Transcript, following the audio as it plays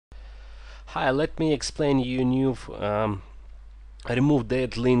Hi, let me explain you new remove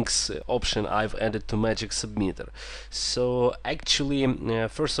dead links option I've added to Magic Submitter. So actually,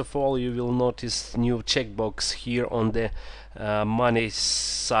 first of all, you will notice new checkbox here on the money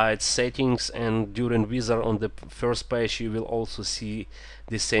side settings, and during wizard on the first page you will also see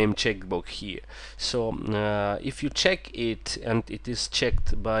the same checkbox here. So if you check it and it is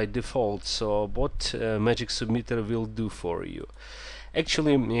checked by default, so what Magic Submitter will do for you?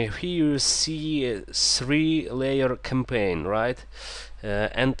 Actually, here you see a 3-layer campaign, right?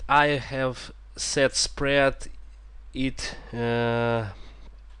 And I have set spread it to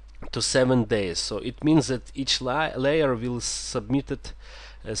 7 days. So it means that each layer will submit it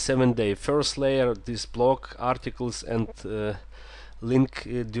 7 days. First layer, this blog articles and link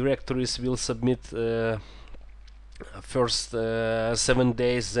directories will submit first 7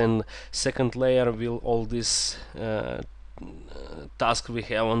 days, then second layer will all this task we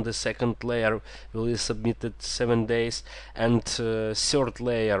have on the second layer will be submitted 7 days, and third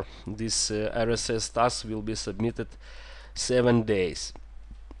layer, this RSS task will be submitted 7 days.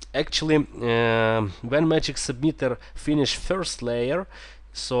 Actually, when Magic Submitter finish first layer,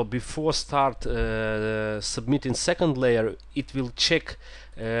 so before start submitting second layer, it will check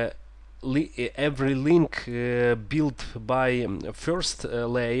every link built by first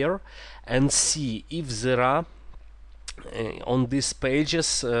layer and see if there are on these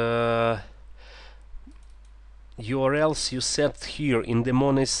pages URLs you set here in the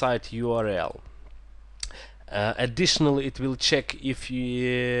money site URL. Additionally, it will check if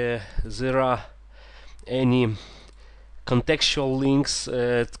there are any contextual links,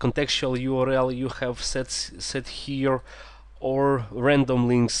 contextual URL you have set here, or random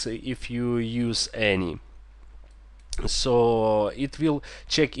links if you use any. So it will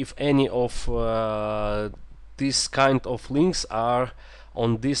check if any of this kind of links are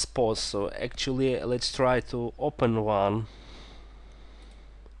on this post. So actually, let's try to open one,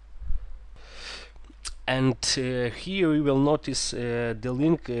 and here you will notice the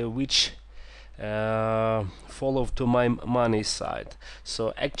link which follow to my money site.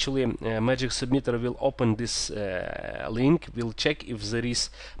 So actually, Magic Submitter will open this link, will check if there is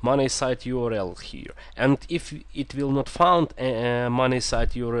money site URL here, and if it will not found a money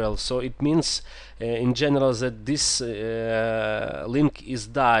site URL, so it means in general that this link is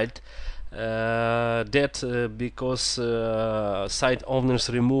dead because site owners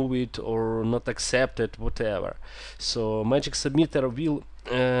remove it or not accept it, whatever. So Magic Submitter will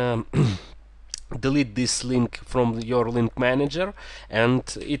delete this link from your link manager,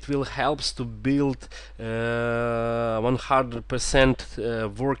 and it will helps to build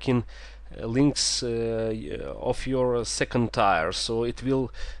 100% working links of your second tier. So it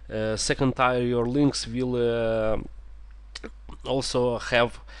will second tier your links will also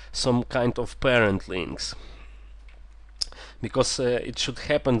have some kind of parent links, because it should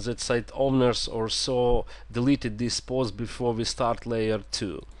happen that site owners or so deleted this post before we start layer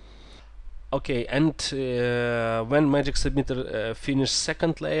 2. Okay, and when Magic Submitter finish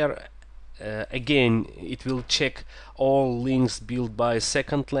second layer, again it will check all links built by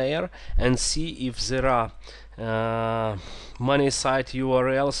second layer and see if there are money site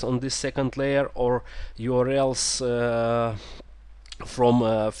URLs on this second layer, or URLs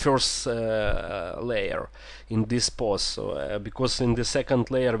from first layer in this post. So because in the second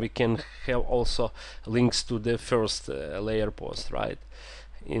layer we can have also links to the first layer post, right?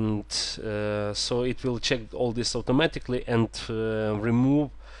 And so it will check all this automatically and remove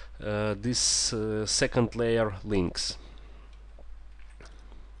this second layer links.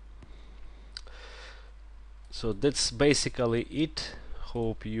 So that's basically it.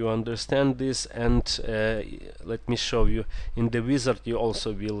 Hope you understand this, and let me show you in the wizard. You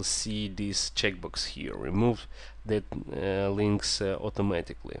also will see this checkbox here, remove that links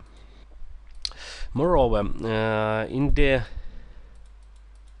automatically. Moreover, in the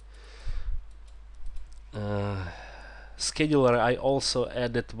scheduler I also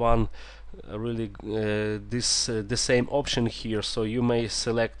added one the same option here, so you may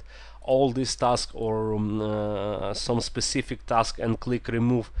select all these tasks or some specific task and click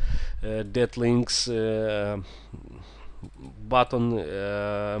remove dead links button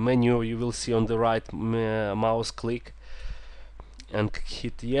menu. You will see on the right mouse click and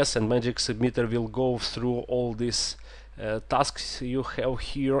hit yes, and Magic Submitter will go through all these tasks you have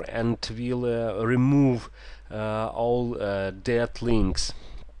here and will remove all dead links,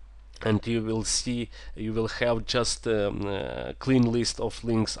 and you will see you will have just a clean list of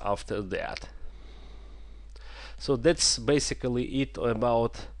links after that. So that's basically it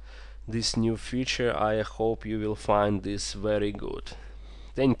about this new feature. I hope you will find this very good.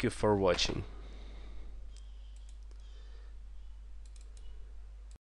 Thank you for watching.